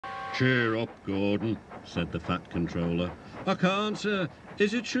Cheer up, Gordon, said the Fat Controller. I can't, sir.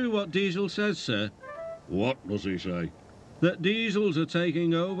 Is it true what Diesel says, sir? What does he say? That Diesels are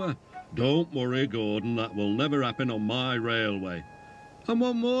taking over. Don't worry, Gordon, that will never happen on my railway. And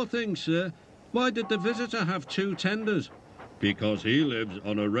one more thing, sir. Why did the visitor have 2 tenders? Because he lives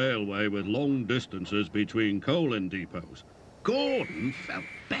on a railway with long distances between coaling depots. Gordon felt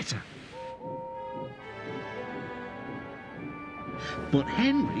better. But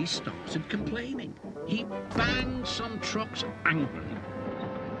Henry started complaining. He banged some trucks angrily.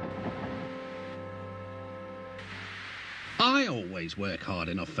 I always work hard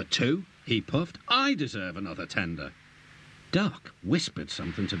enough for 2, he puffed. I deserve another tender. Duck whispered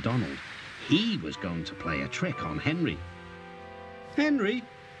something to Donald. He was going to play a trick on Henry. Henry,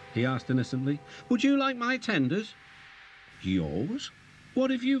 he asked innocently, would you like my tenders? Yours? What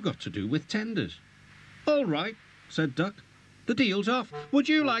have you got to do with tenders? All right, said Duck. The deal's off. Would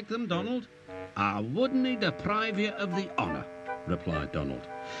you like them, Donald? I wouldn't deprive you of the honour, replied Donald.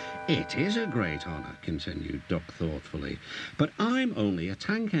 It is a great honour, continued Duck thoughtfully, but I'm only a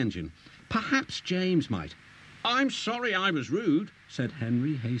tank engine. Perhaps James might. I'm sorry I was rude, said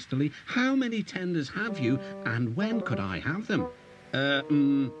Henry hastily. How many tenders have you, and when could I have them?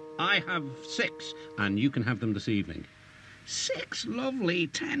 I have 6, and you can have them this evening. 6 lovely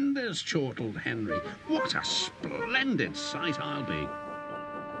tenders, chortled Henry. What a splendid sight I'll be.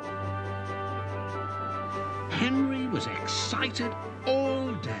 Henry was excited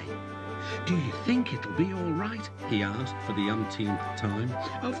all day. Do you think it'll be all right? He asked for the umpteenth time.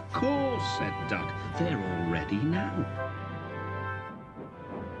 Of course, said Duck. They're all ready now.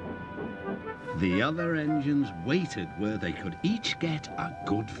 The other engines waited where they could each get a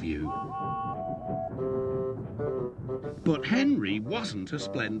good view. But Henry wasn't a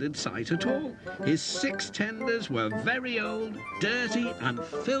splendid sight at all. His 6 tenders were very old, dirty, and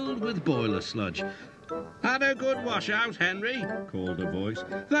filled with boiler sludge. Had a good wash out, Henry, called a voice.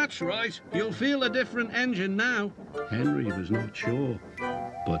 That's right, you'll feel a different engine now. Henry was not sure,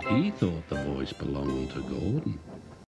 but he thought the voice belonged to Gordon.